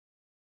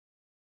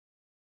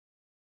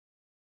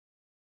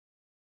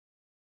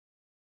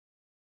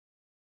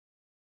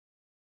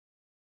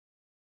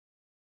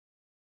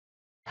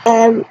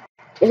Um,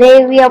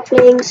 Today we are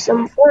playing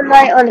some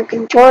Fortnite on a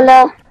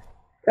controller.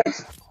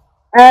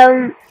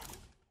 Um,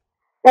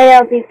 Today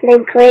I'll be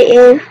playing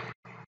creative,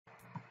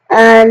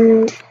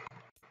 and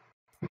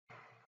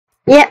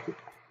yeah,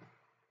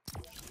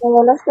 so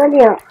let's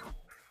video.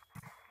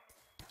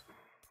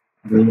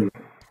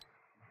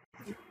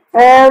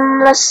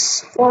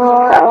 Let's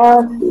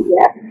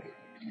yeah.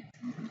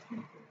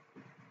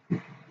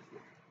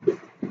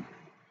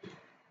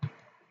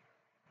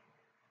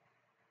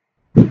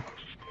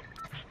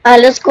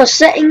 Let's go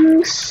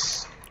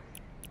settings.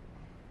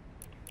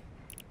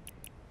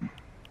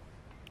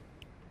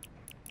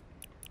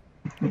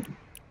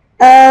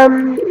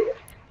 Um,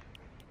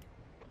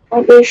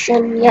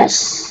 Vibration,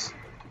 yes.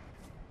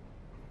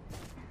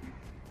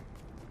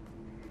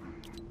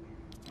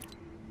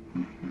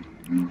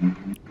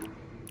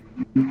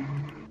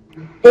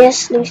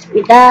 This needs to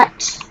be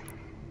that.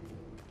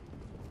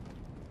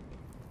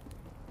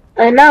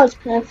 And now it's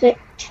perfect.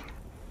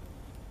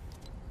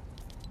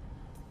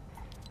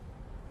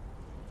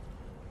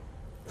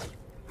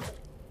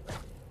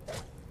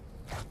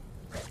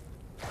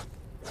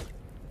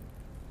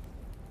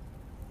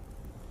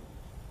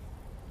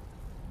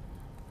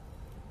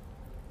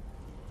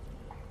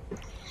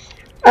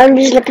 I'm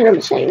just looking at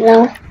the setting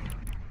now.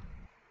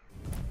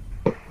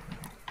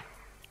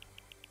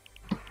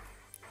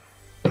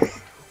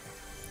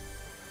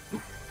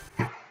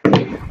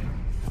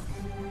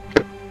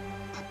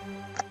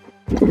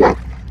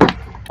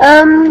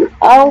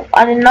 Oh,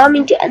 I did not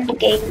mean to end the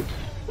game.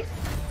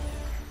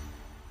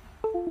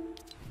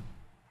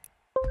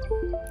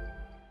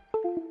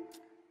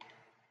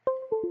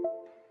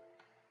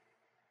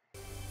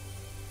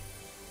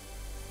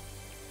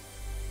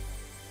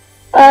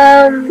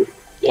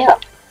 Yeah.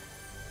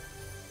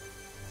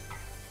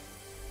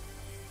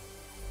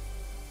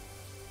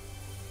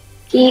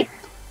 Keep.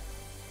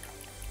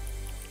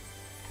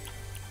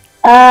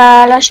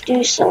 Let's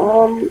do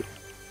some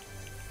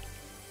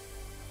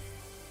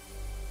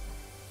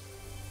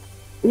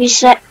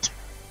reset.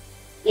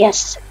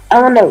 Yes,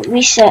 I want to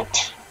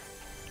reset.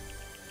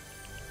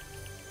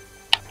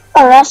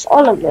 Oh, that's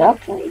all of it.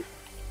 Okay.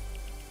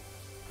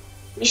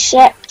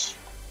 Reset.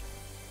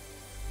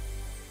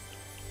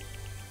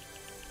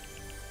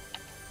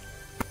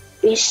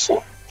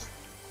 Reset.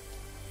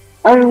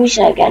 And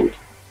reset again.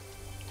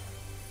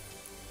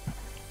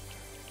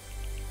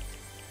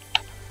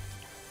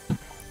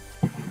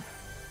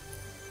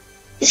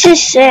 This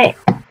is sick.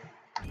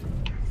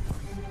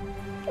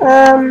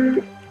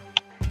 Um.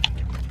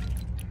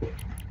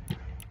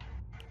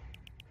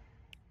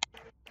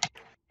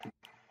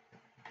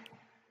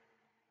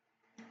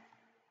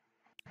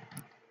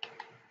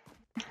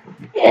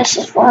 This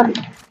is fun.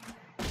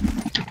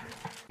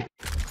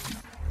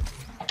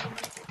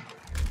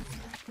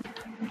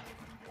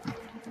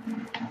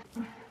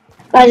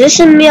 Guys,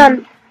 listen me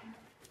on.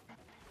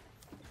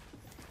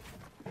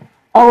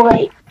 Oh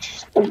wait,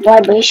 the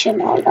vibration.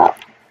 Hold up.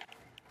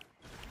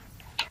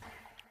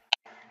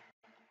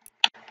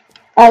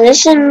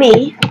 Listen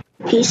me,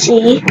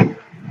 PC.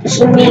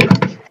 Listen me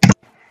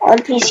on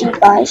PC,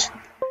 guys.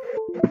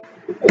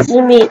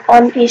 Listen me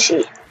on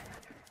PC.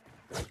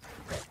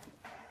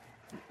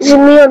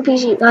 Listen me on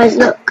PC, guys.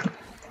 Look.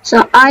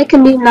 So I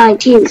can do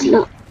 19s.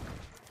 Look.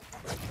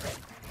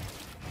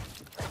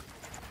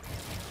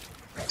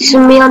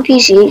 Listen me on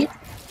PC.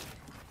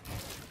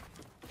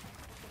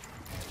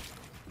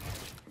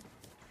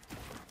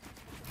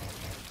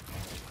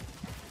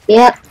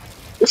 Yep.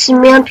 This is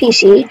me on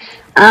PC,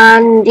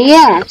 and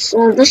yeah,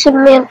 so this is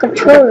me on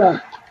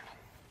controller.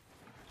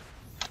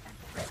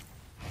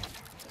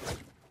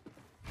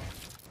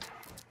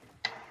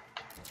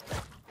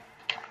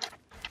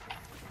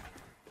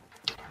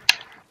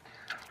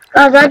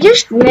 Guys, I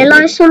just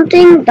realized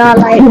something that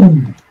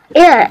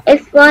yeah,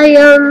 if I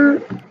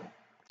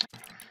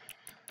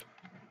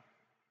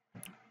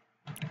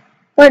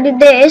do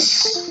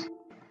this,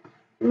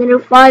 and then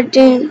if I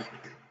do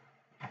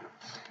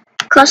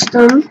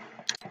custom,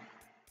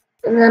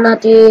 and then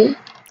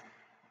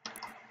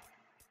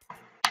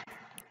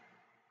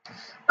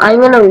I'm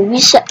gonna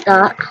reset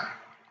that.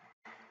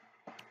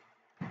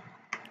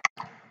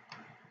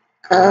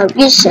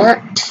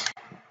 Reset.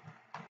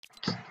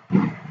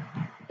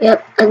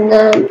 Yep, and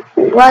then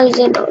why is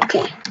it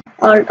okay?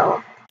 Hold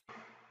on.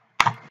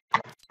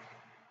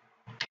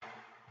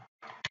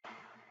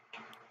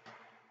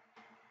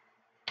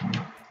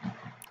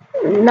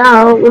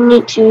 Now we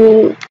need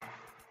to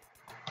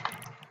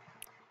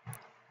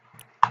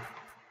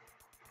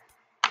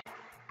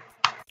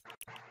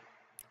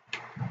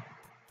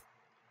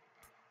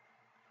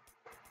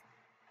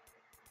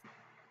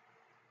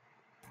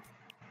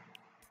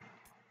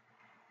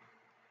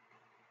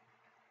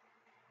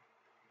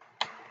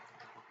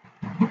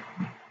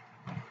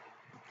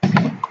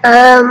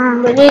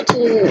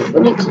we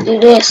need to do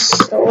this.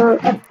 So,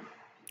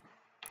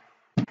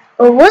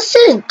 what's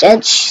this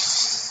dead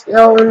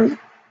zone?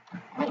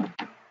 I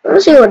want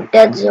to see what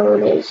dead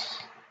zone is.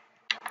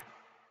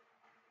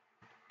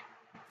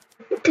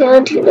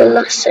 Turn to the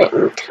last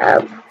setting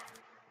tab.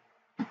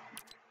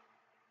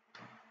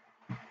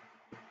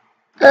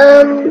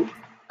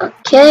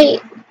 Okay.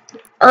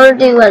 I'll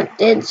do a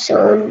dead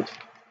zone.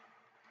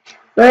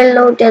 Very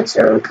low dead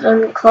zone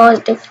can cause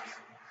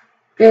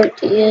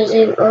difficulty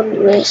using on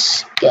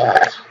risk.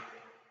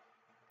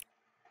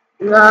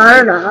 No, I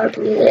don't know how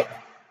to use it.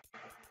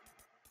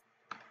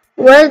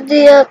 Where's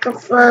the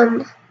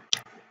confirm?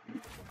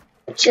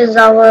 Which is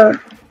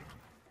our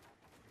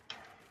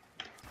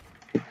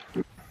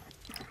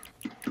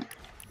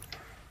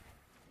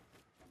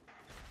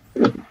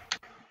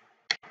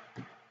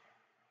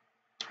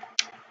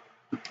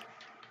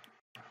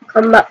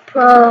Combat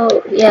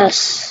Pro?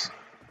 Yes.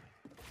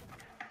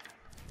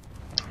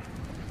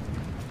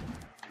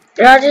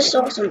 I just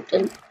saw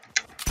something.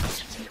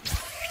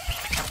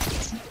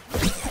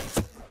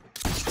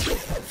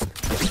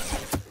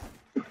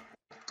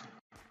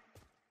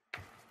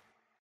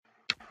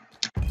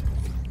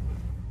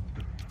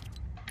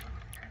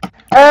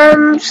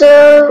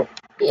 So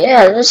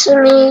yeah, this is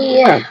me.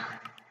 Yeah.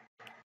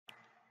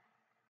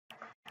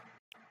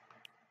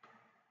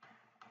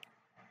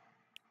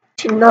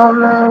 To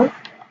normal.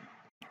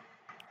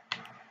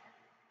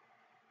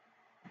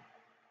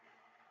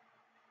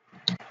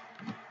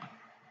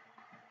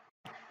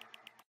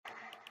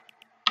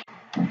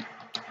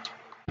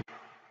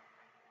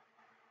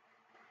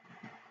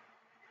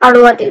 How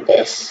do I do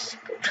this?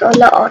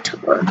 Controller auto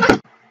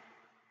work.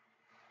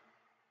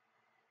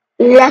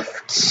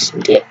 Left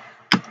stick.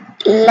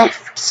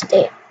 Left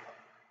stick.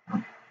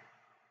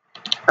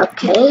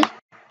 Okay.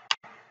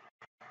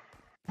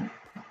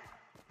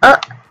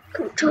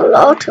 Control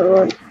auto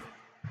run.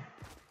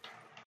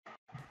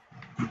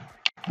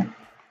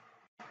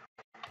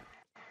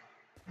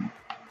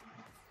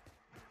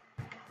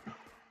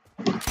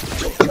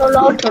 Control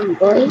auto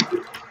boy.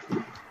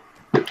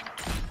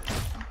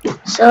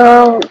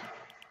 So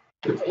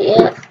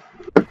yeah,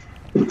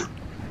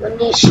 we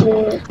need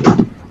to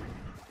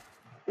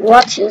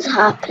what is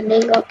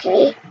happening.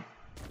 Okay,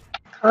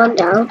 calm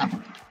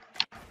down.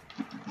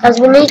 As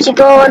we need to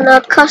go on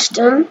a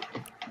custom.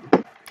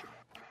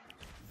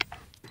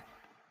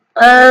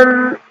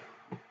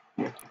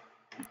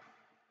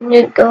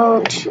 We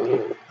go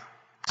to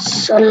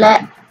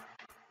select.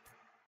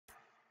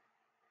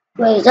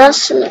 Wait,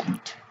 that's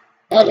select.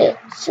 Edit.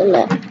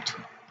 Select.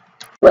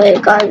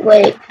 Wait, guys,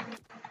 wait.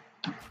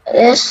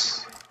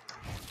 This.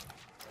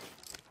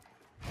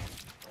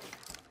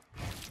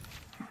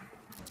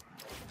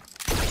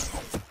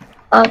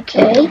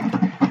 Okay.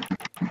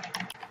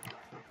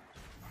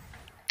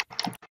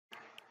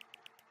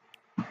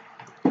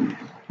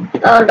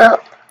 Hold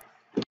up.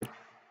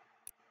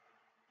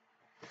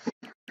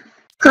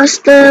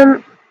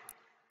 Custom.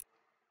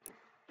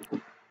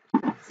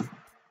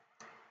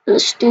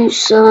 Let's do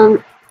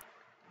some.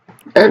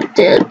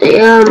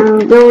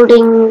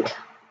 Building.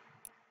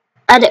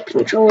 Edit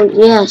control.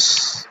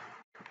 Yes.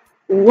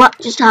 What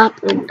just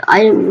happened?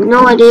 I have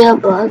no idea,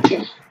 but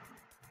okay.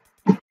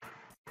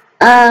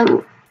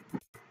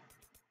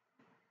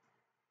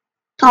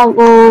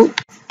 Toggle.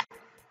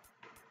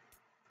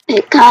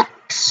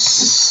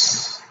 Pickaxe.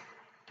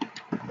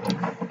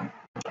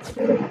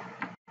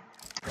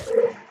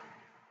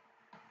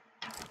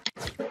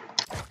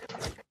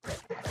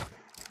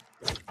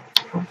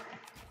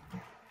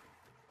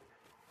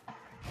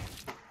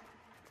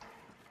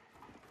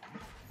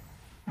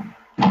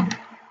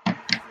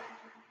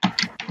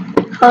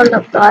 Hold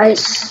up,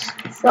 guys.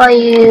 If I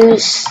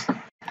use.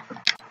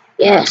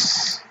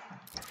 Yes.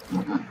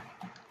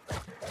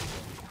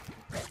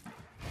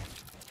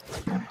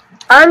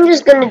 I'm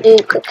just gonna do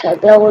quicker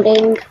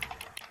building.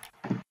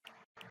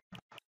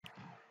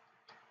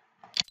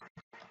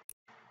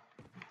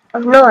 I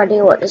have no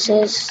idea what this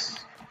is.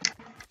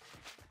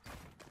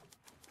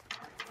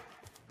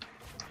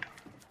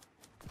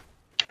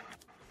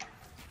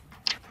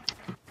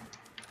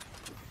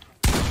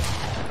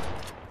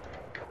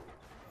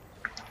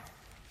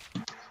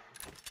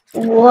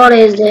 What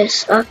is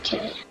this?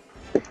 Okay.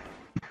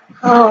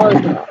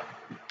 Hold up.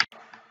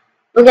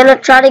 We're gonna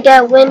try to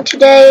get a win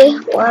today.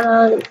 One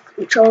on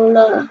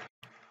controller.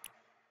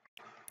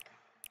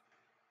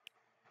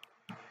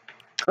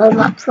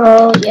 Combat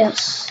Pro,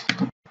 yes.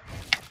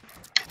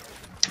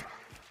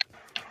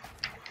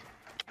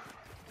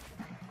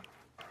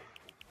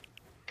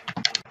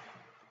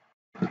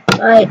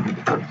 Right.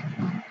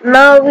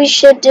 Now we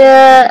should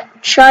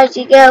try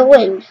to get a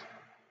win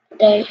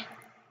today.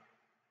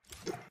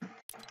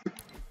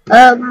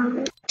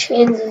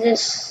 Change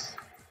this.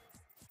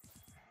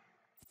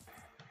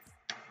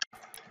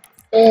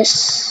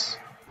 This.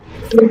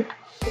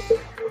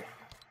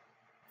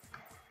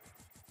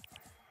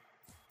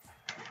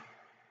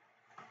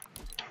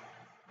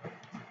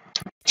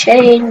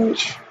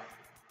 Change.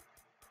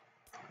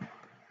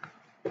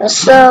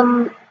 Let's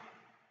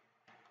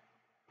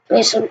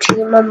play some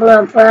team member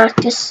and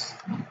practice.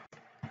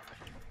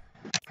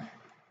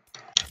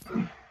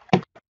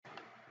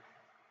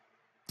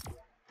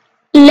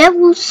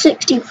 Level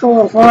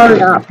 64,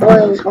 hold up,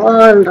 boys,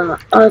 hold up,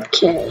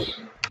 okay.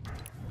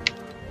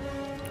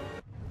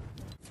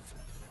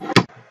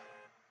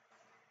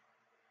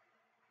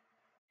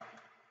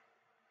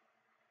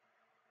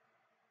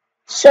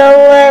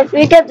 if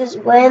we get this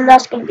win,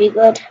 that's gonna be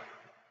good.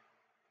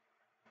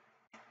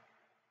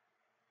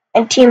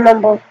 And team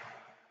member.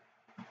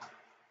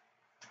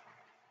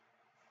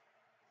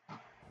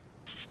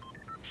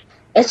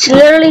 It's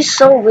literally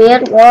so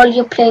weird while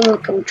you're playing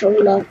with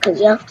controller because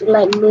you have to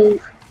like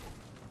move.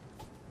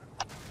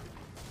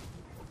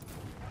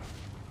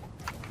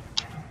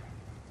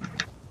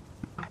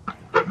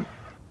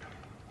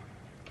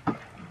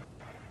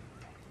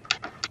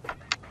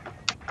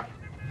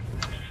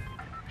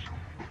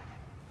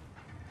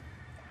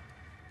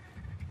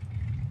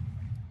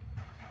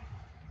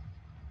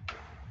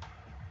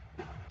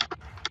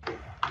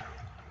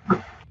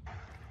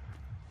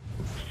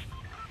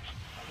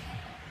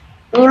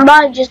 We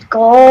might just go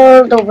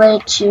all the way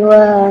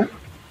to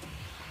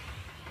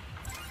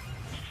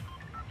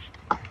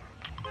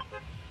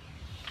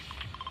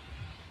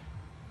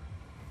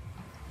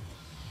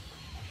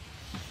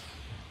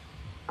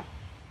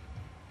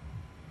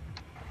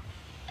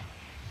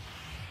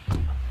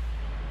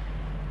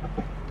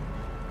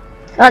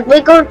like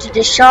we go to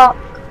the shop.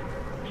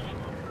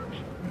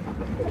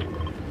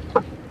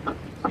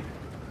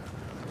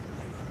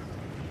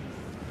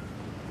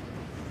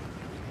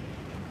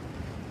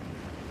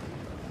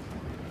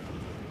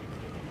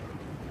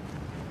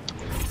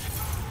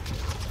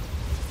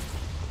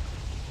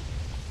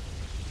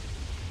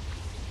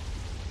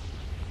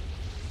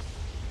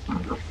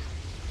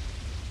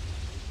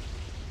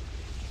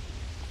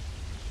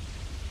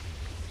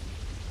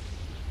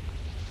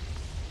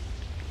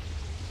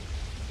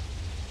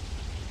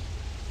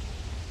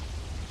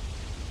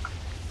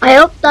 I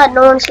hope that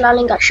no one's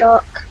landing at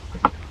shark.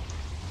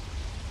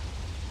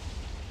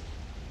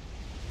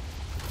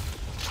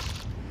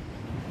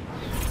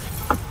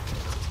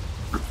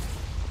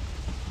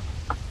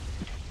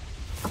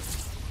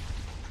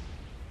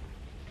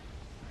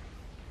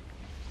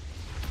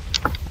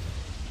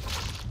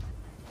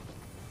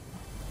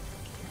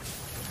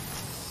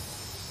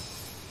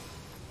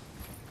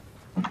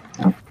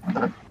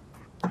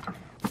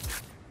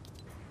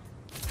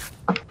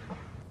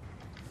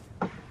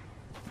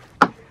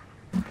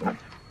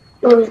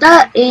 Was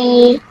that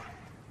a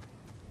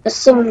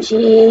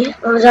SMG?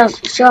 Or was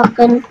that a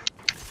shotgun?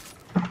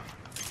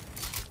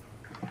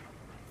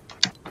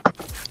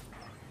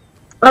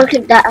 I'll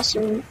take that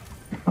SMG.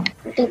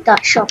 I'll take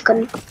that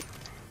shotgun.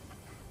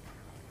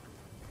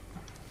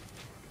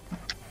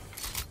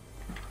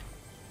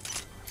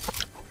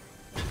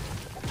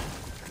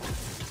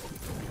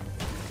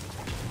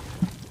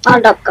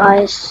 Hold up,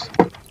 guys.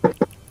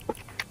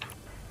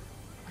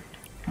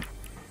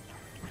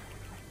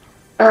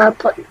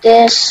 Put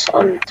this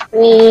on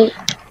 3.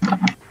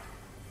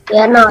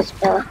 Yeah, now it's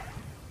better.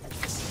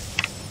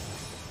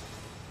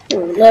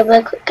 Let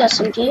me quick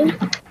SMG.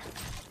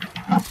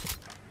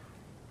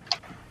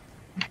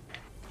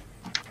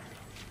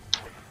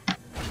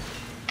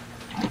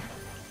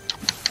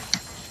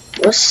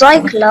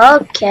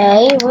 Recycler,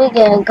 okay, we're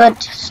getting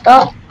good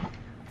stuff.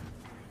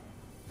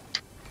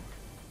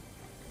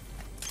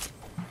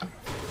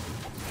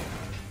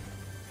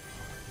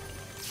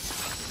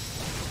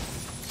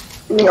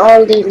 Need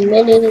all these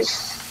minis.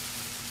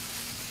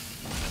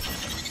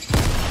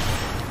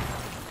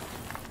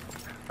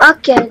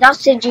 Okay,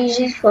 that's it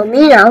easy for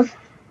me now.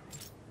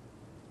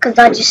 Cause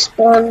I just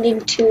spawned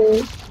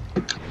into.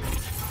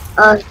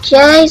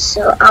 Okay,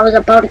 so I was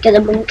about to get a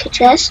monkey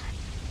chest.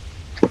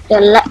 They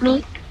let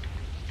me.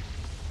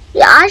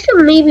 Yeah, I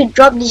should maybe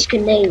drop these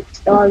grenades,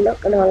 though I'm not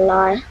gonna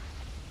lie.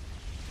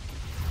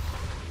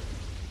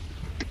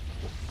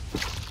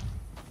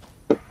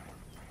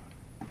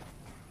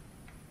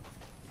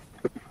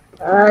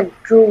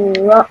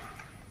 Drop.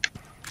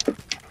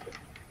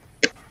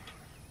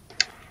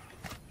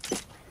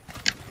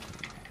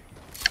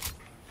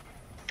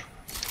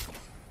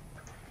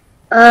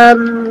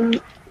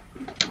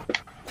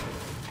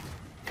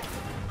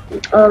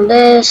 On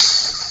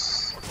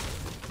this.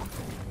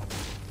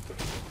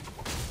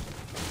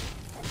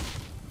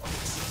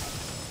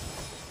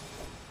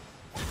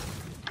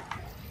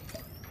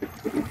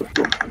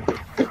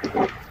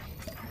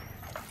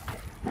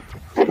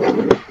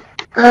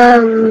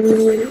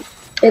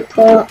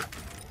 Report.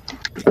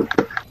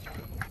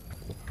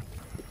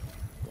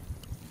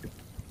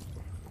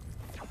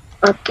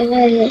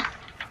 Okay.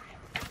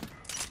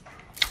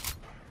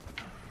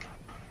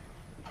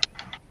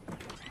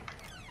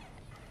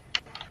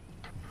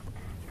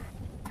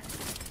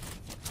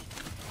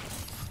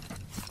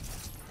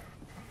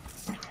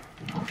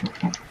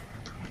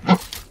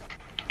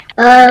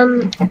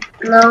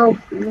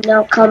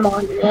 No, come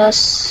on,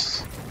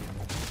 yes.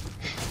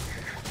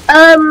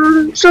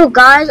 So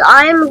guys,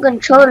 I am a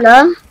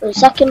controller for the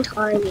second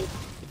time.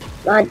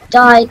 I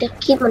died, I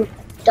keep on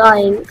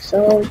dying,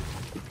 so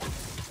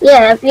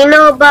yeah, if you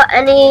know about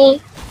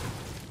any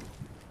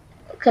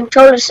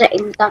controller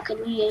settings I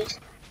can use,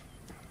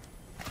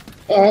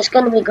 yeah, it's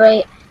gonna be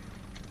great.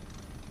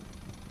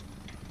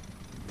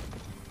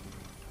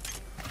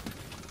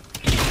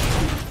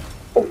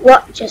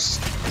 What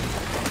just...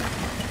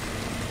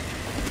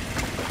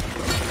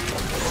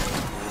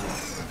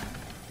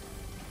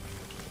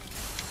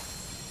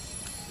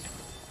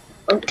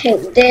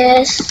 take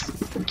this.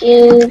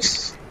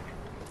 Gives.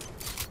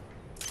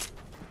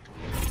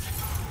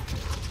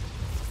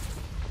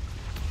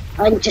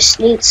 I just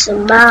need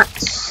some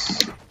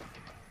mats.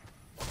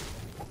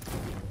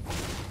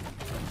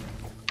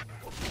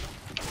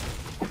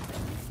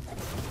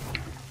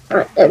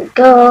 Alright, there we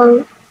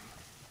go.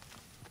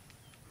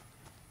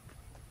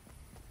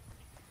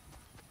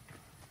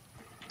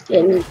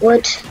 Getting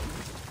wood.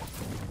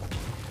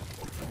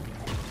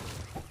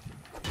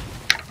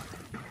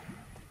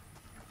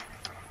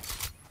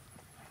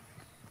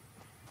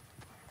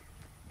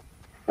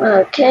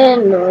 Okay,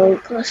 no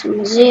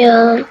person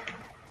zero.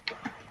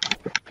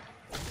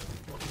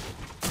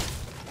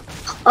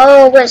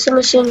 Oh wait,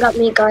 someone shooting at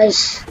me,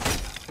 guys.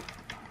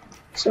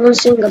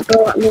 Someone's shooting a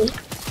bow at me.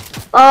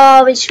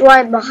 Oh, it's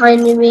right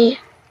behind me.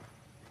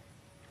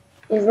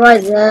 He's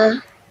right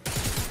there.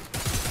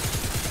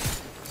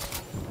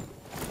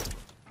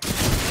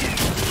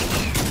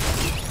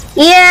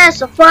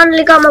 Yes, I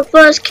finally got my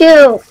first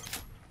kill.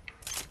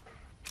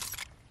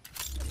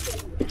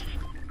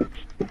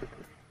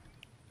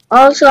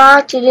 Also, I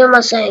have to do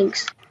my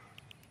sayings.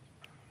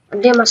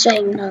 I'm doing my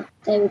saying now.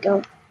 There we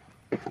go.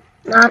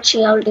 Now,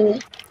 actually, I'll do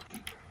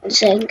the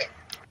saying.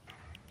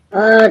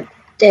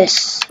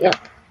 This. Yep.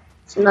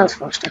 So now it's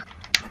faster.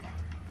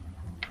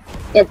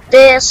 Get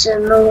this,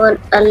 and no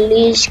one at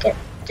least get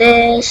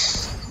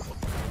this.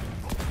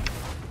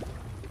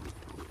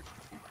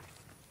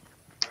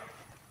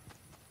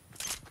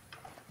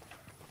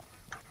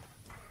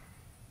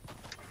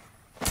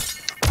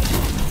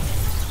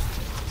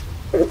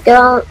 There we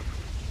go.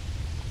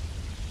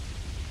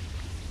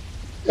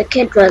 The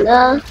kid right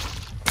there.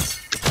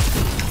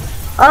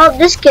 Oh,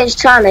 this kid's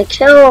trying to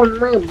kill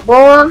me,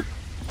 boy.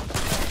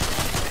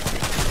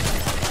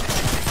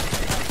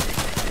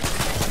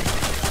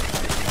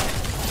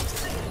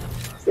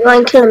 You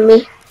ain't killing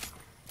me.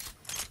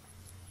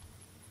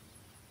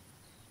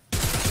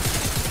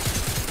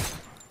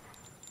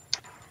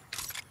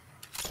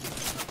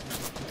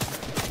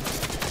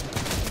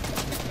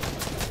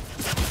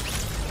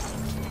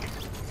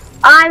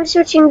 I'm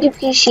switching to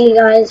PC,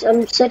 guys.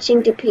 I'm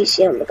switching to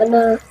PC. I'm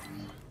gonna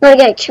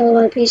get killed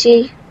on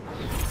PC.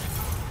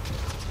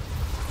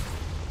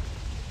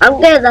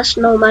 I'm getting that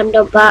snowman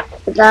though back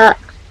for that.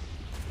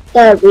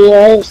 There he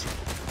is.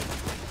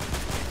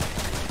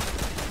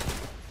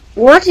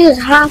 What is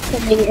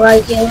happening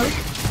right here?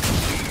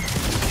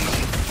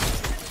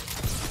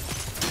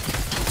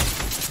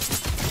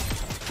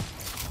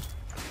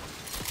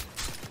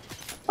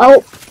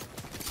 Oh.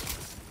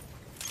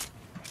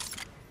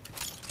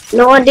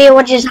 No idea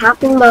what just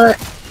happened, but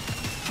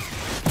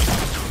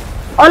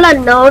all I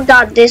know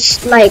that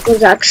this like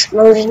was an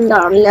explosion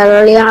that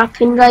literally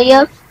happened right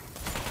here.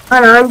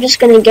 And I'm just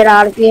gonna get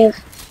out of here.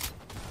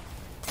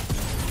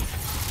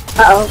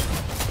 Uh-oh.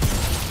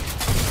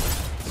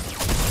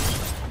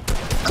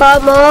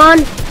 Come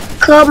on!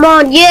 Come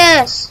on,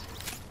 yes!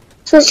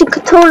 Switching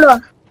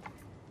controller.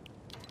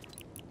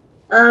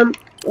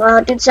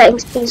 Did saying.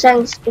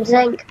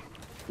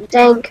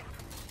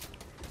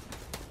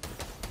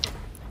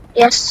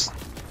 Yes.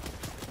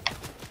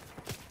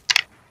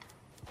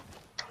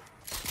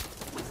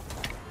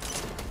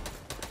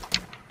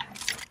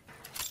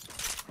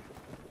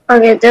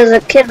 Okay, there's a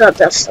kid that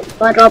does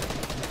but up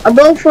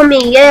above for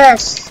me,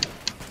 yes.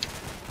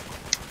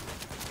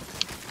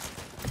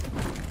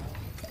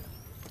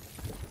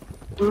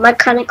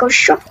 Mechanical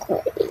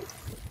shockwave.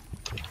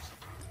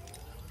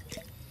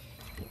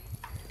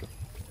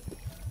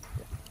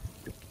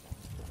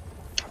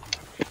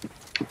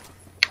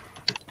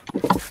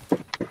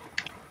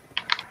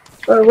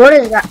 Well, what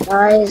is that,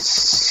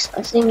 guys?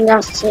 I think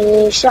that's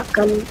a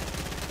shotgun.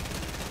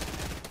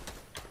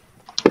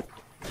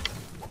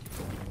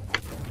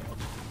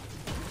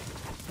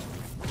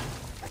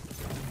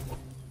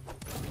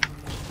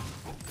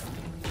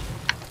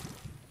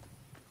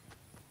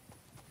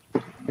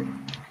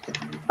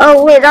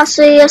 Oh wait, that's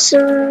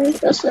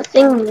a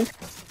thing.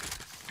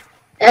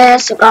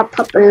 Yes, I got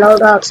pop and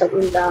load out something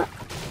like that.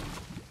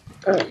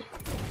 Alright.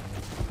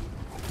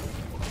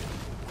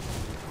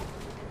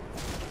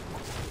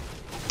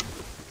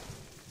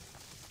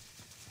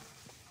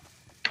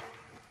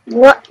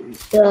 What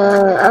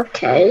the?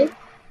 Okay.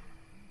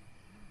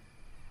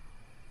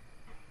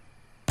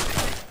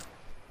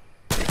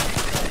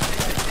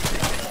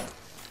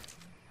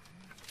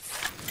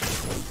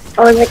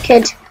 Oh, the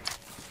kid.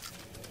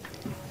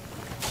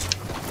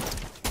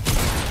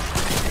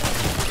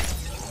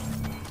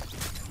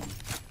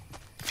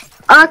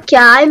 Okay,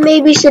 I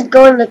maybe should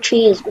go in the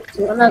trees because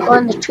when I go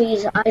in the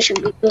trees, I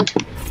should be good.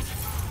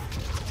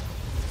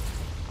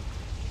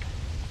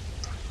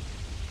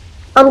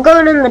 I'm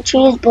going in the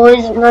trees,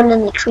 boys. I'm going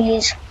in the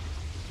trees.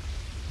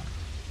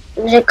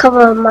 I'm just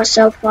covering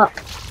myself up.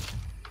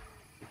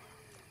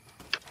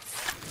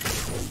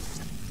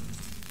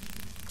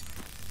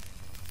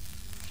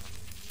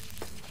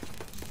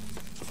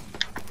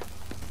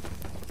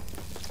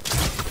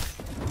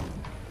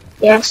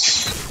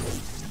 Yes.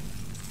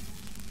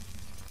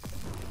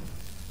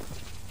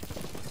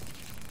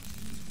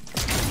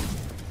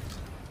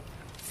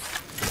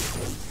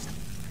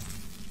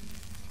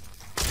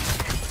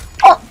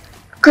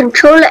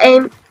 controller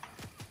aim,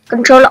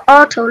 controller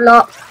auto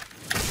lock.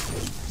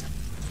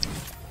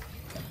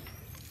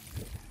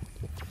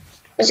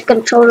 There's a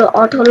controller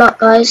auto lock,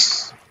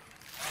 guys.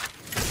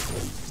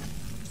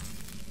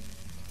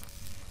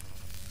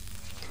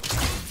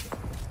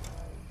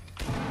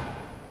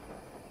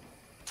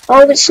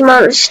 Oh, it's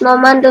not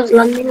snowman does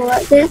landing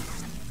right there.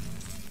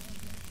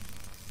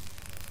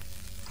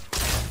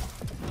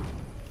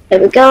 There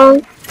we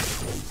go.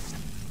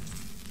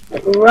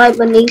 Like right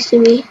beneath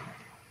me.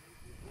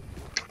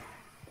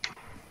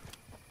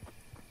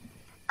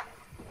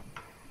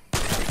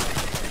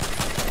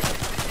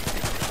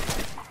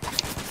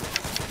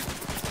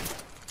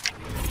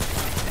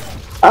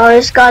 Oh,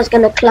 this guy's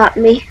gonna clap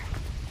me.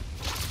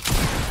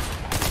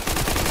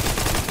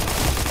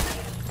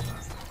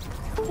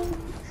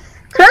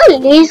 Can I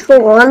leave for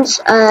once?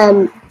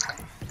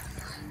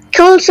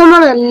 Kill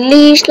someone at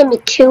least. Let me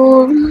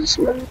kill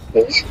someone at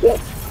least. Yeah.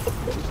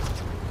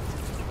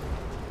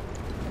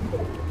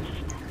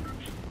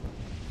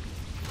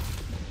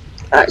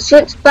 Alright,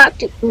 switch back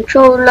to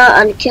controller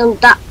and kill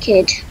that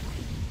kid.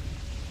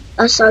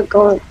 That's our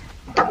goal.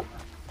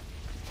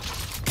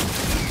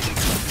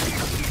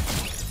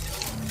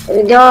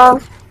 There we go.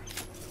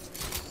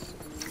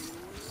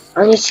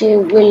 I need to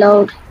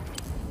reload.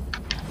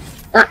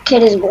 That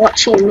kid is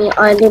watching me.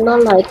 I do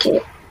not like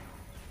it.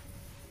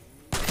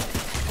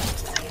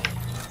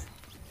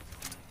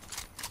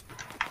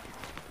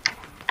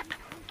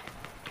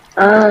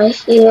 I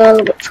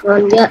heal. Which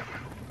one? Yep.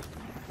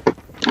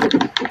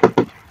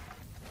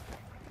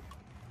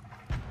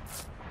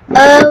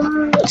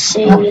 Let's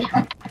see.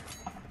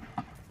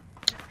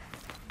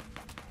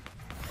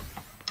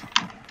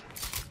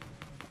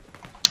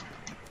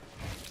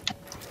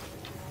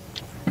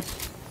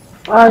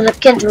 Oh, the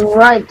kid's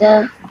right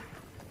there.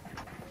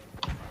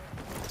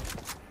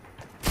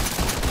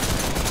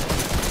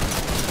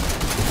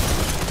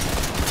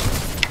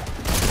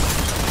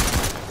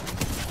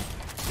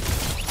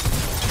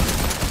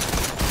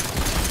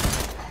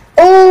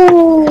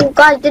 Oh,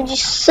 guys, did you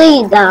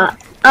see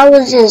that? I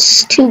was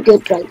just too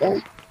good right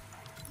there.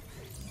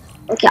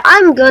 Okay,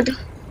 I'm good.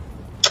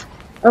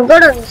 I'm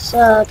good on this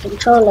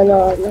controller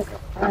though. I'm not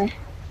gonna lie.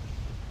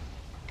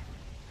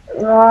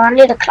 Oh, I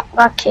need to clap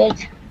that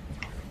kid.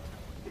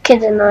 The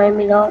kid's annoying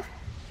me though.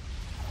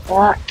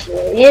 That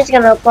kid. He's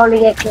gonna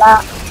probably get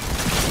clapped.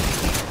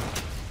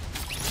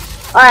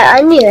 Alright,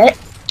 I knew it.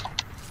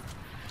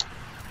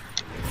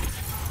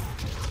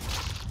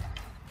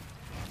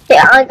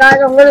 Yeah, guys,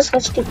 I'm gonna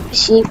switch to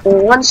PC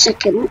for 1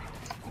 second.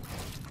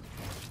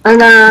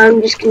 And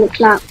I'm just gonna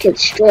clap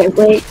kids straight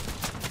away.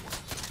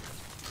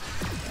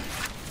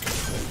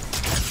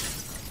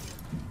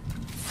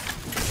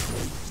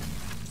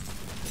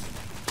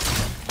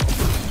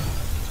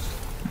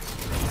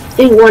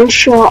 In one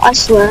shot, I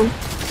swear.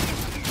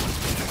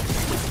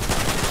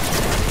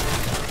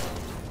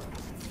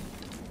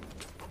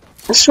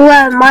 I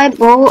swear my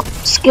bow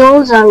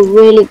skills are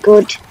really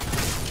good.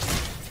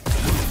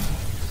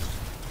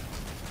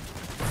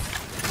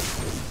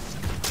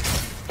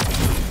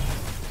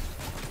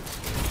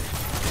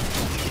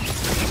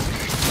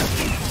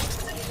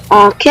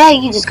 Okay,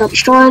 you just got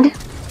destroyed.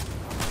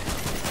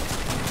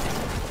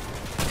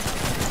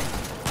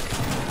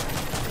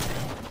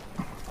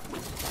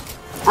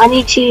 I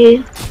need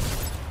to...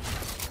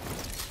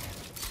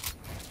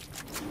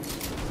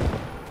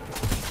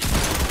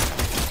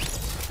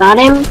 Got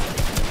him.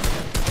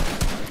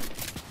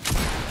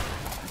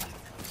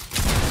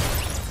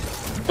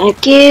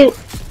 Thank you.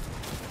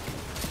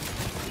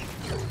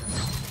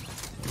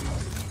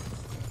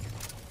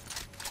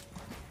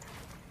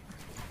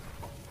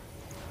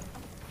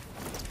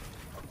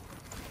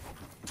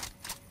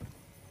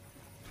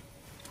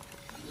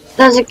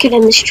 There's a kid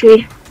in this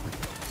tree.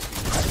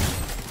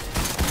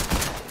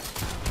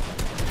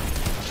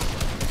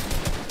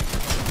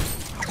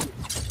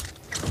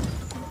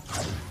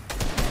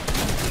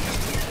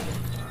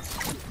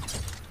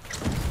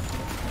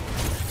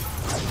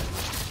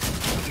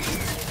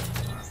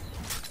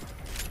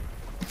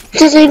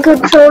 This is a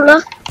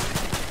controller.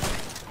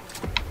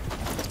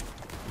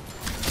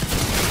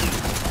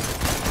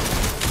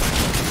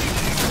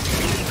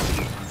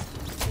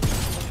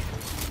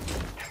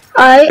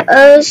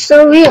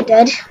 So we are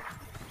dead.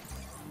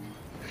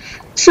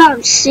 So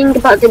I'm seeing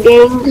about the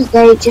game.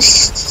 They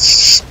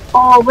just...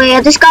 Oh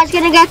wait, this guy's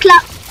gonna get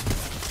clapped.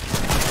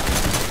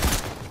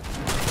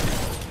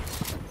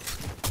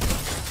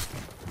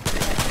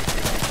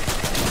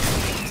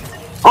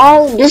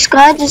 Oh, this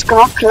guy just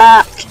got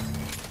clapped.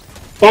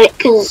 Get it?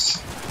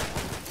 Cause...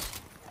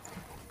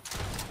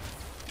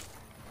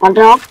 Hold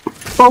up.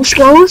 Both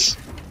skills?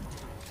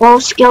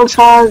 Both skills,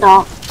 hold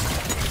up.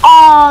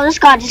 Oh, this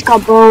guy just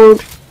got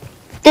bowled.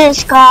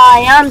 This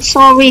guy, I'm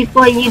sorry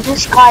for you.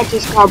 This guy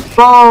just got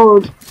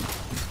bowled.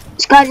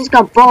 This guy just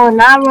got bow and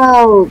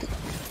arrowed.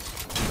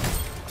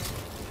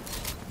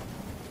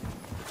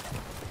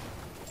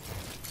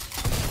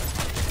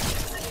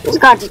 This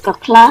guy just got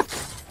clapped.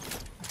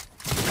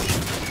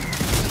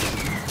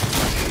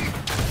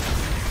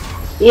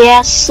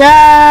 Yes,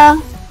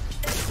 sir.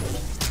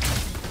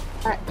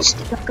 Just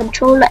the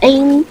controller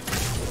aim.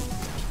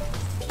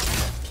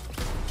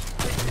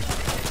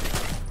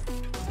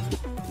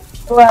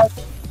 Well,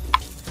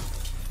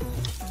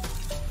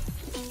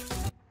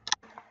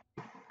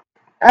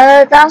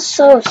 that's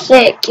so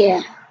sick,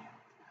 yeah.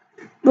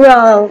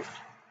 Bro.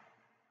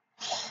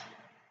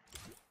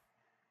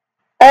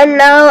 And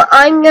now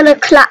I'm gonna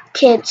clap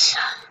kids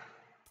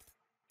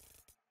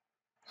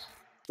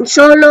in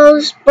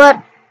solos,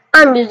 but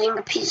I'm using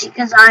the PC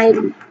because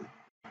I'm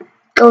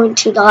going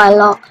to die a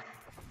lot.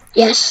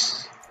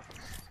 Yes,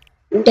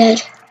 I'm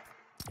dead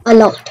a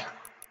lot.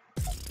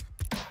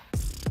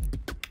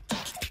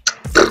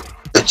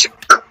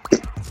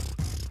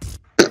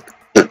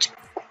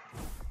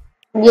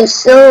 Yes,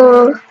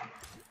 sir.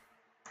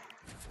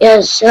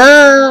 Yes,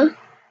 sir.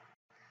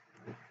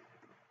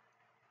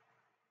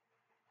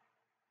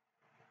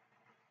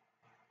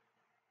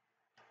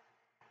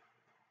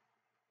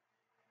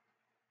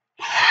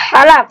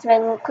 I like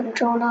playing with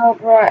controller,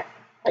 but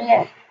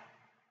yeah.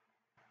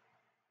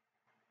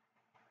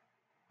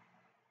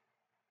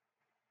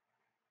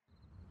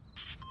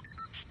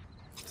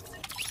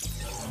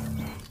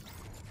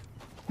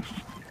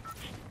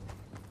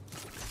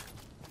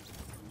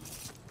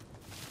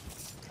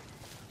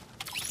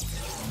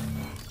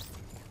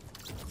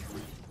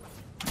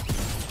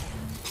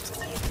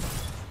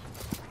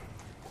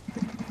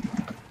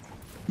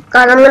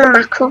 God, I'm gonna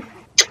macro.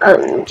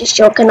 Just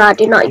joking, I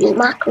do not use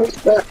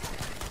macros, but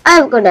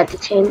I'm good at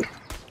editing.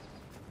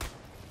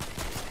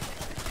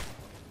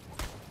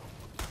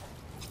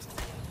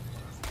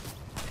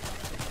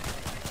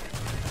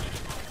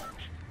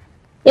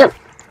 Yep,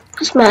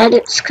 that's my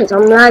edits because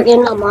I'm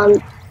lagging. I'm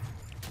on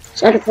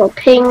set for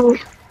ping.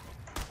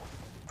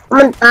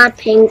 I'm on bad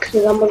ping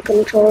because I'm on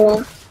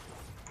controller.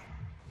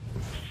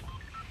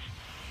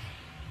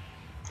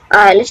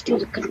 Alright, let's do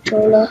the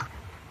controller.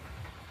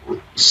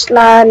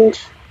 Sland.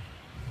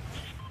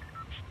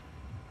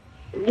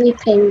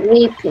 Weeping.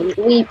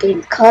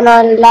 Can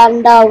I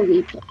land down?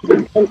 Weeping.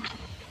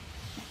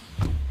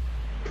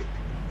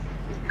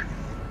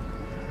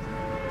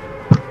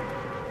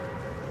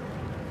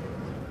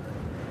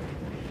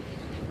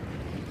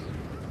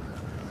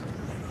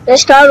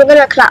 This time we're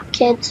gonna clap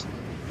kids.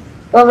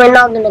 Well, we're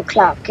not gonna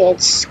clap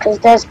kids, because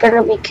there's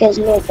gonna be kids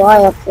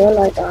nearby. I feel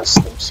like that's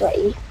so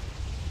sweaty.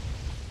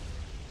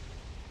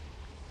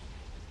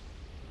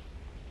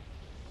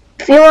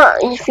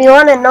 If you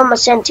want to know my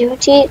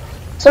sensitivity,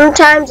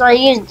 sometimes I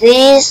use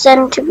these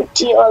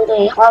sensitivity on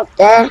the heart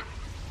there.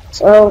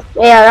 So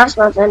yeah, that's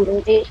my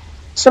sensitivity.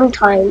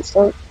 Sometimes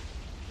though.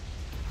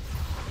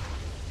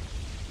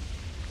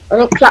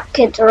 Only clap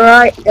kids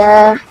right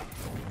there.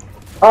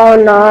 Oh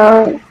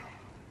no.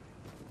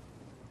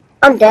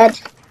 I'm dead.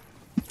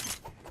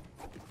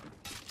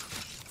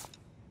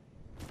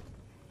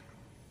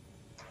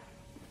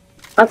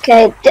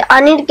 Okay,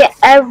 I need to get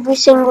every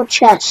single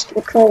chest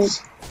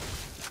because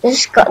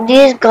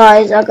these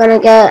guys are gonna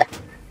get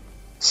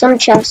some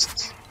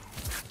chests.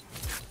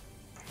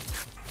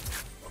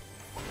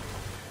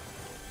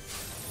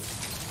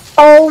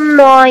 Oh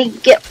my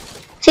god.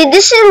 See,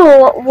 this is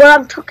what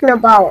I'm talking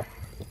about.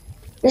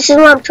 This is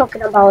what I'm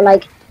talking about.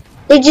 Like,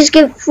 they just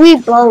give free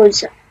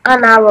bows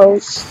and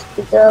arrows.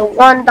 The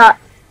one that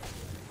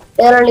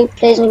barely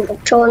plays in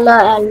controller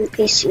and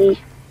PC.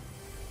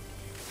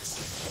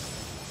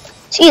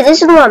 See,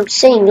 this is what I'm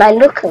saying. Like,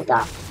 look at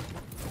that.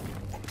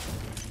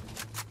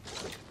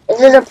 Is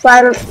this a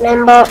private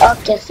flame bar?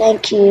 Okay,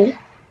 thank you.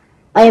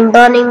 I am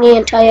burning the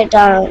entire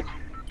town.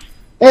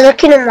 There's a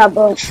kid in that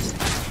bush.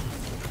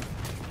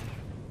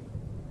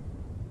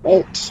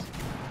 Wait.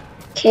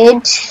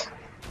 Kids.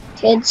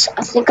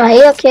 I think I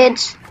hear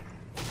kids.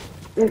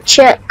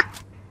 Check.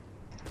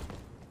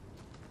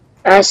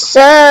 Yes,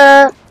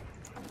 sir.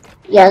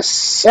 Yes,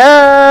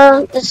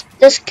 sir.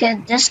 This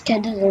kid is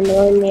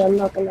annoying me. I'm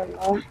not gonna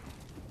lie.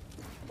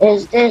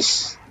 Is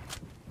this?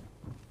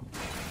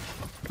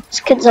 This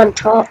kid's on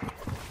top.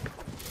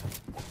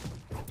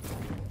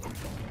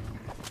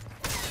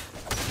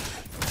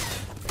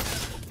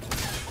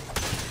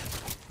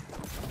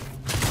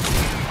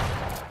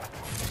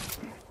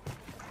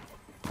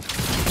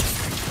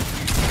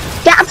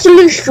 Get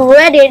absolutely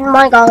shredded,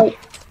 my guy.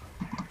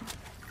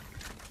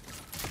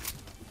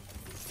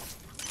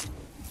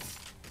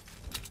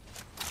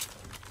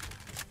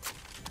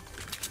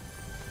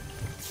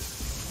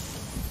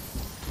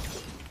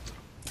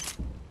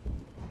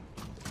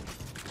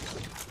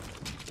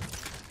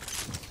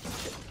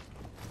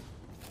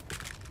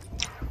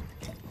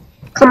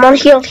 Come on,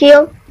 heal.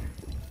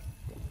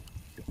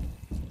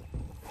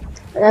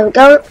 There we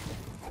go.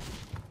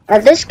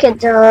 This kid,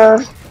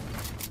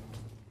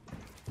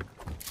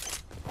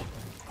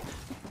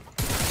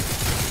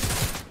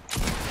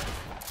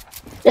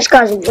 this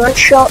guy's a one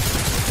shot.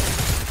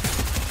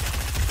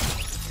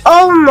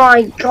 Oh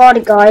my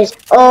god, guys.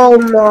 Oh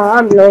my,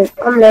 I'm low.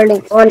 I'm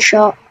learning one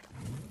shot.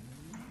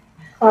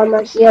 Come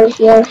on, heal.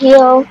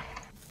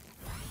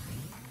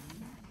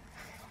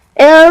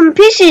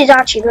 PC is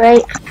actually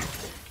great.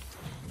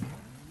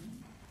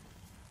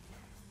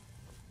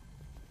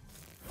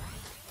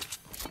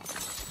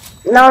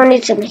 Now I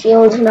need some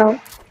heals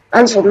now.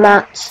 And some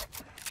mats.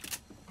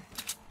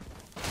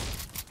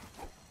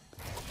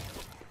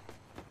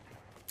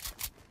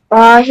 Oh,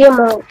 I hear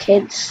more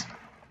kids.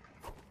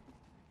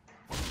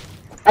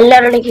 I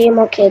literally hear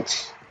more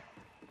kids.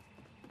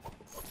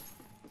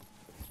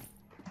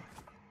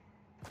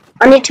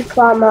 I need to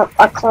climb up.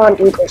 I can't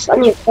do this. I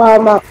need to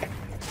climb up.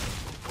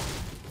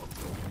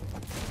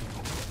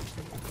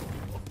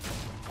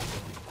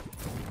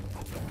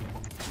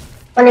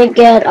 I need to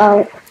get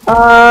out.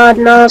 Oh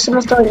no,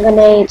 someone's throwing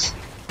grenades.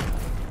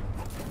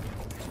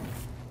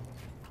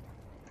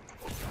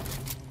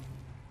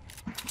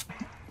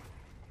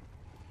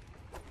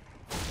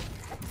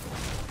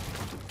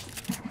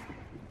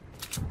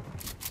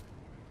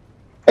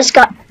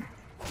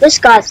 This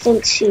guy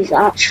thinks he's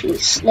actually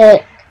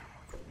slick.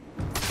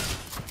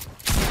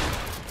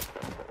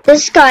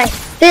 This guy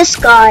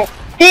just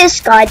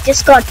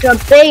got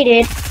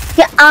debated.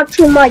 Get out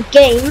of my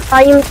game.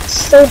 I am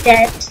so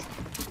dead.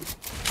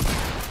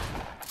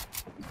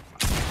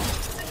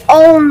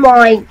 Oh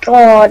my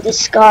god,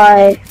 this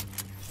guy.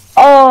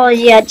 Oh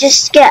yeah,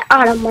 just get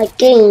out of my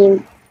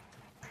game.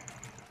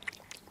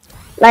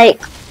 Like,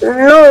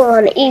 no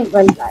one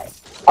even like,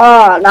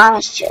 oh,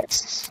 that's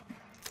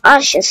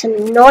just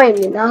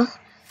annoying me now.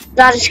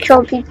 That is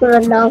kill people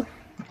now.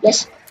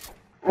 Yes.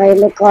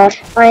 Oh my god.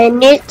 I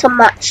need to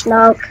match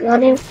now because I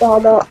didn't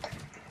farm up.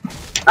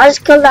 I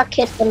just killed that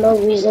kid for no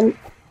reason.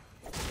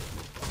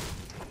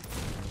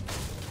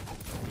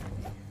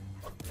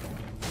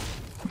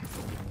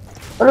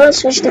 I'm gonna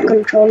switch the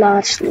controller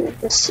actually.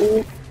 Let's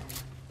see.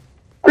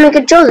 I mean,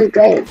 control is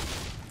great.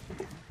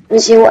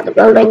 Let's see what the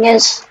building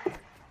is.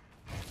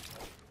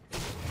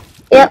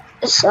 Yep,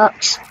 it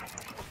sucks.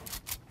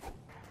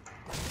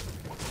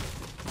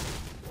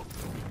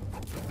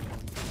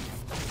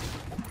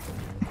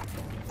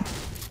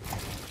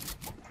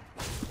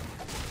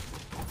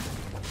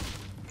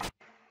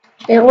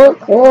 They were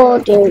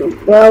recording,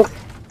 bro.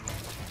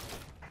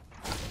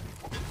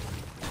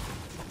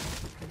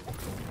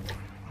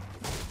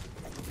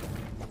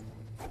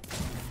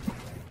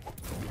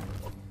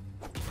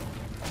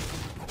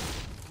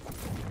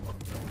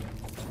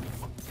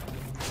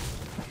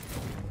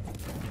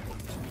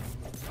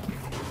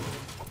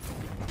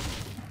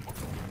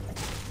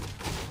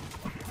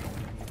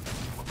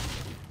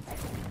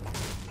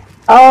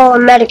 Oh,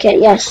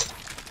 medikit, yes.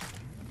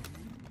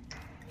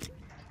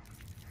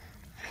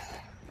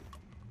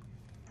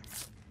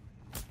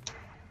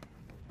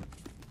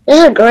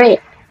 This is great.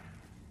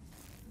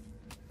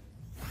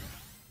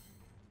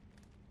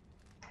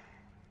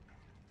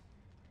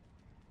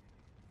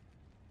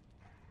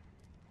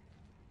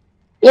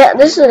 Yeah,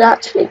 this is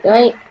actually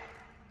great.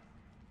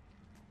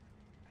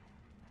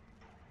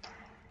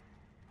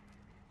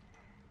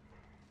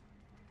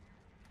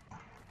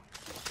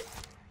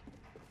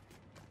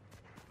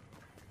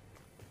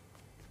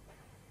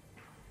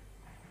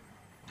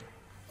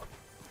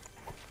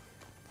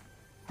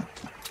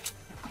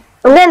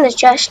 I'm getting this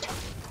chest.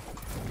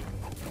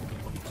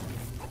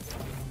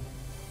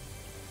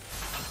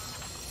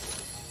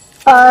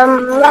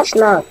 That's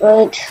not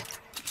good.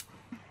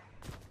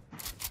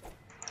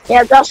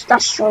 Yeah,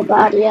 that's so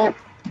bad, yeah.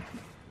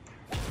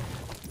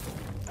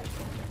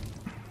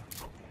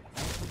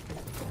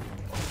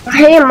 I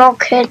hear more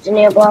kids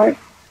nearby.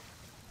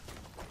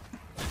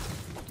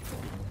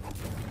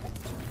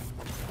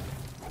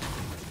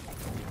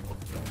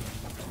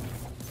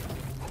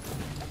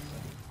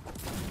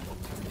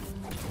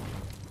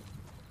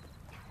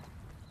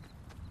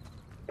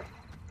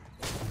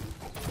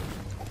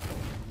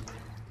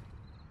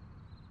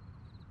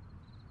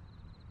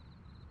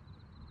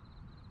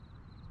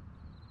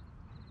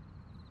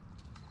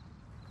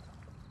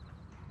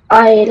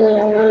 I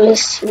literally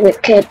see the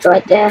kid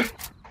right there.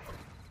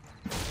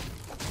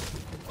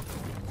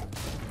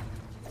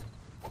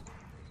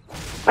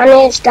 I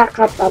need to stack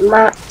up the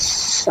mats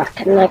so I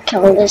can like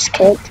kill this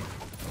kid.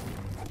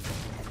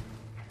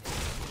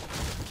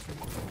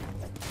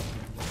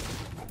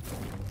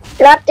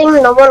 That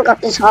thing, no one got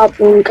this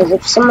harpoon, because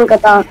if someone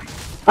got that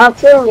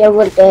harpoon, yeah,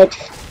 we're dead.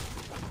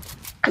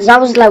 Because I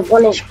was like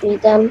 1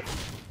 HP then.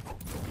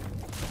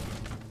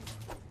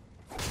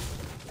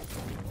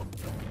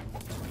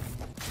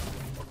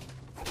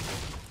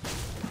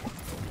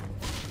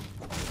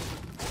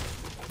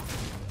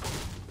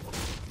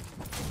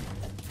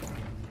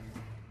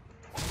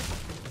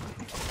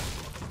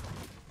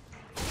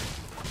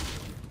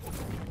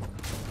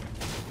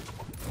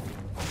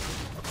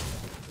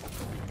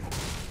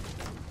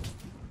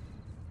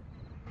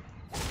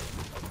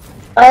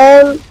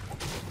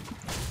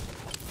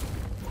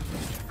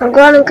 I'm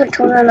going in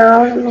controller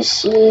now, let me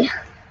see.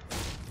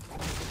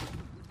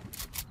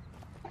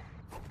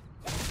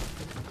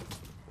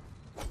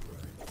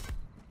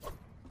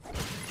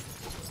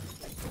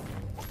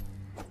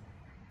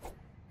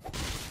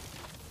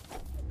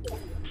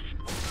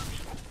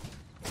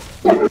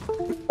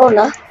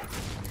 Hola.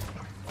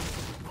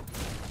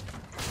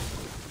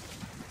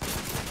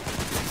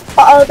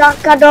 Uh-oh,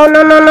 that guy, no.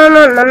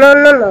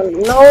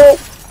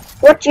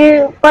 What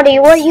you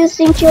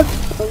think you're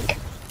doing?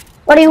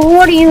 Buddy,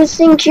 what do you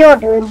think you're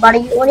doing,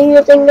 buddy? What do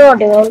you think you're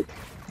doing?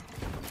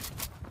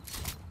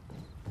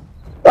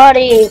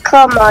 Buddy,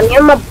 come on,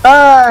 you're my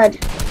bud.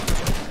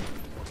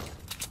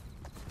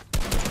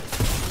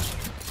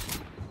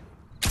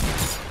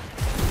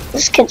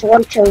 This kid's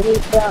one to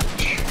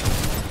refresh.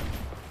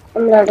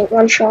 I'm letting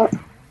one shot.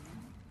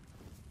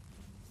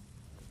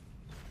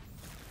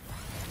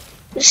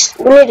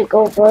 We need to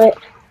go for it.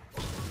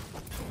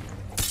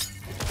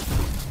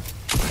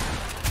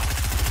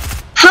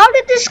 How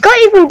did this guy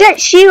even get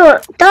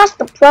shield? That's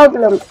the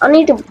problem. I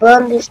need to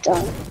burn this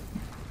down.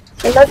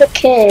 Another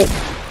kid.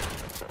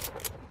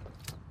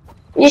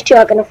 These two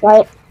are gonna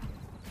fight.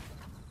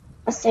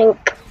 I think.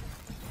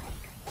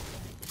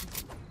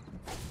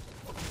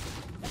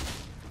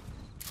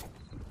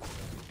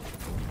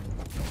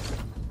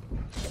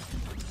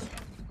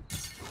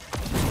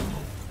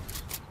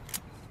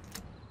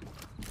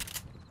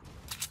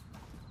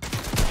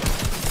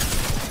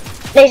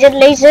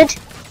 Lasered.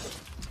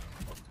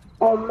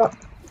 Oh my.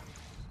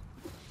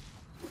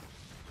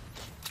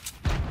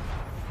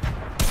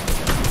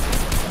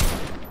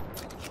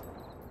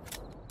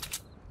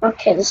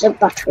 Okay, there's a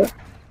battery.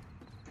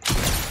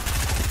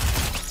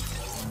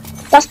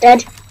 That's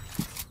dead.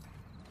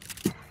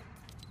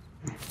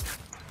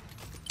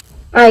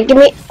 Alright, give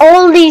me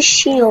all these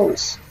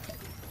shields.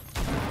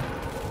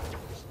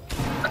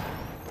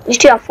 These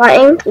two are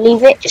fighting.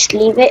 Leave it. Just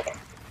leave it.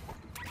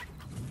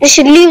 You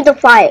should leave the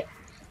fight.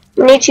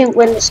 We need to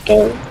win this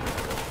game.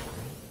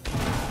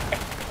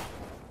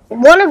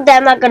 One of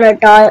them are gonna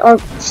die,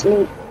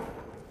 obviously.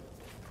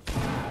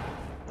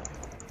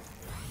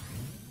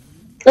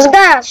 This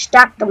guy has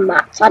stacked the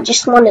maps. I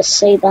just want to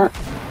say that.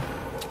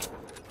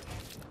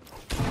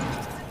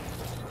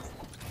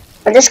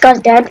 But this guy's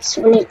dead,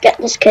 so we need to get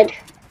this kid.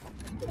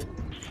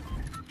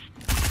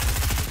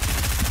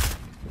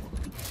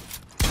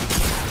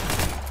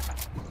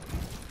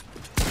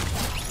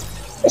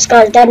 This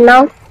guy's dead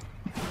now.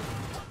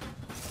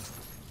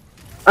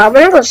 I'm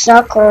gonna go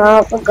circle now,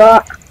 I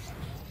forgot.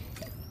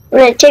 I'm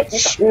gonna take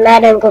this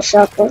med and go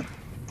circle.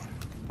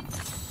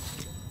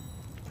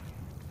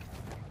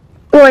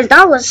 Boys,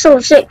 that was so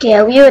sick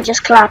here. We were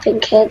just clapping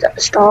kids at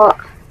the start.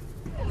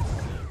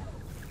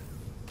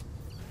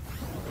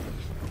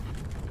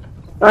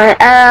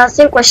 Alright, I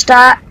think we're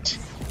stacked.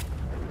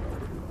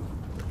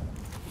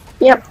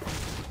 Yep.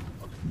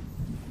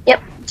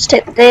 Let's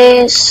take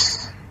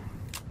this.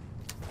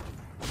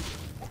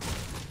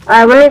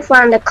 I really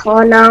find the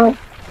car now.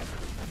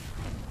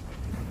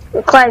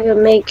 We can't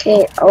even make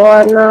it.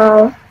 Oh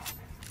no.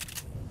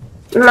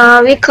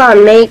 No, we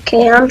can't make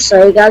it. I'm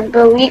sorry guys,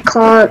 but we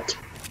can't.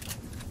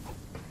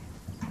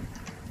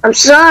 I'm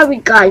sorry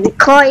guys, we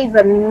can't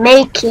even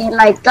make it.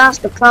 Like, that's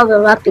the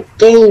problem with the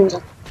games.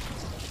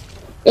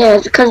 Yeah,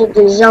 it's because of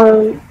the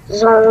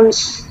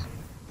zones.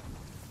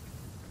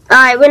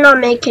 Alright, we're not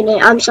making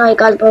it. I'm sorry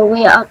guys, but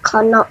we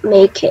cannot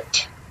make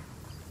it.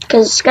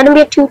 Because it's gonna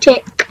be a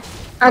 2-tick.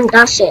 And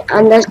that's it.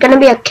 And there's gonna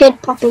be a kid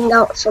popping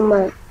out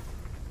somewhere.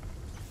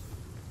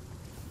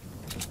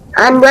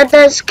 And when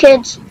there's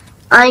kids,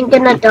 I'm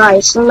gonna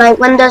die. So like,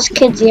 when there's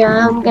kids here,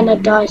 I'm gonna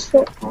die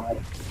so hard.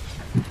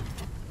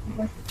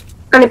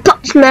 And it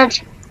pops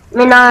bandage.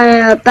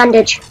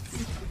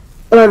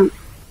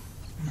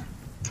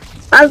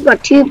 I've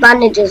got 2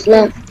 bandages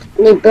left.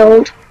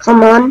 Rebuild.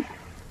 Come on.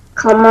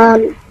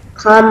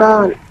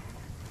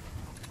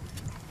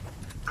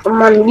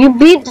 You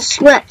beat the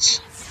sweats.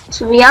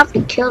 So we have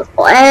to kill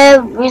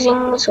every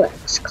single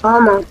sweats.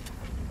 Come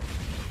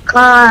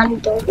on.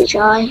 Don't be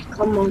shy.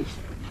 Come on.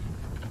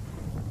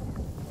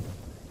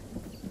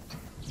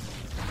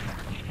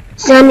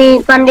 Is there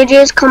any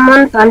bandages? Come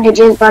on,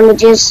 bandages.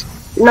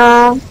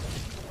 No.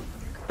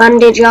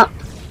 Bandage up.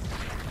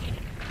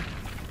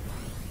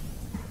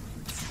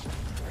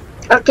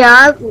 Okay,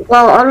 I've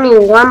got only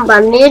 1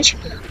 bandage,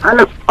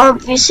 and I'm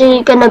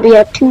obviously gonna be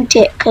a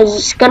 2-tick, because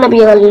it's gonna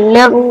be a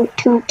level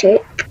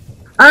 2-tick.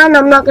 And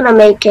I'm not gonna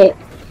make it,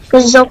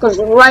 because Zoka's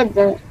right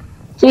there.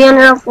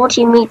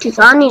 340 meters,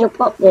 I need to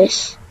pop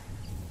this.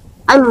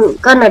 I'm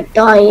gonna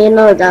die, you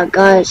know that,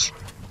 guys.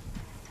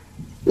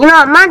 You know,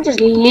 I might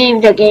just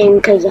leave the game,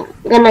 because I'm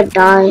gonna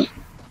die.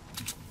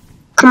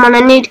 Come on,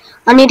 I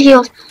need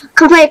heals.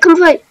 Come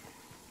fight.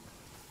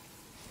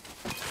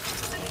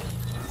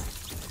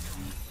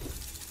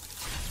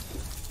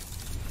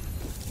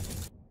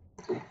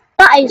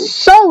 That is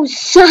so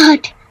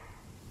sad.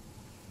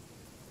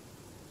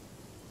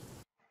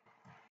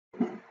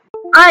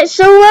 Alright,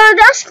 so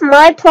that's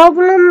my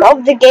problem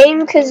of the game,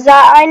 because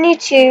I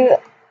need to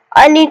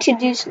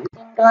do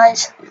something,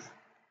 guys.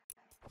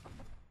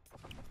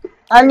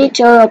 I need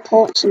to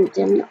report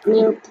something. I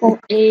need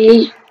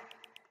to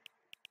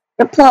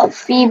report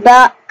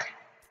feedback,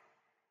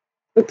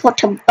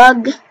 report a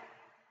bug.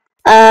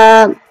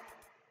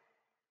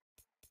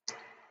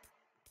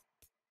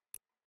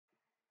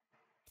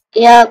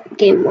 Yep,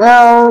 game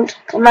world.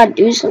 Can I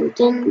do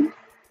something?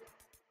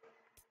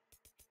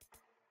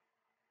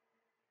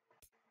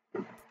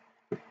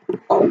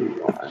 Oh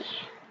my.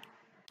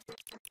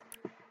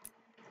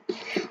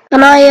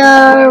 Can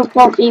I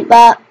report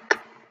feedback?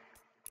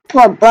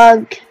 report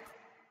bug,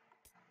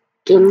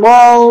 game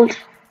world,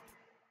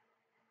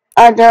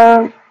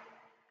 other,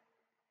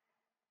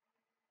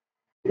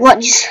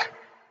 what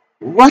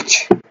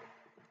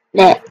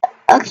there,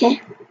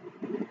 okay.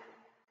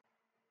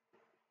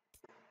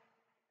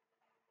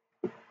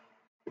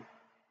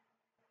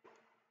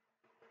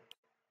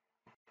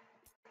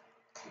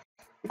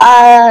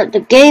 The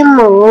game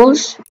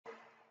rules,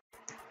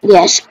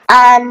 yes,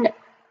 and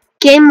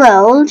game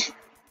world,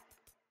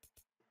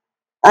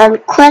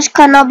 and quest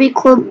cannot be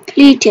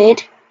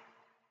completed.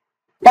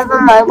 Never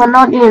mind, we're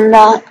not doing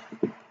that.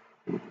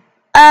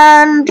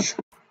 And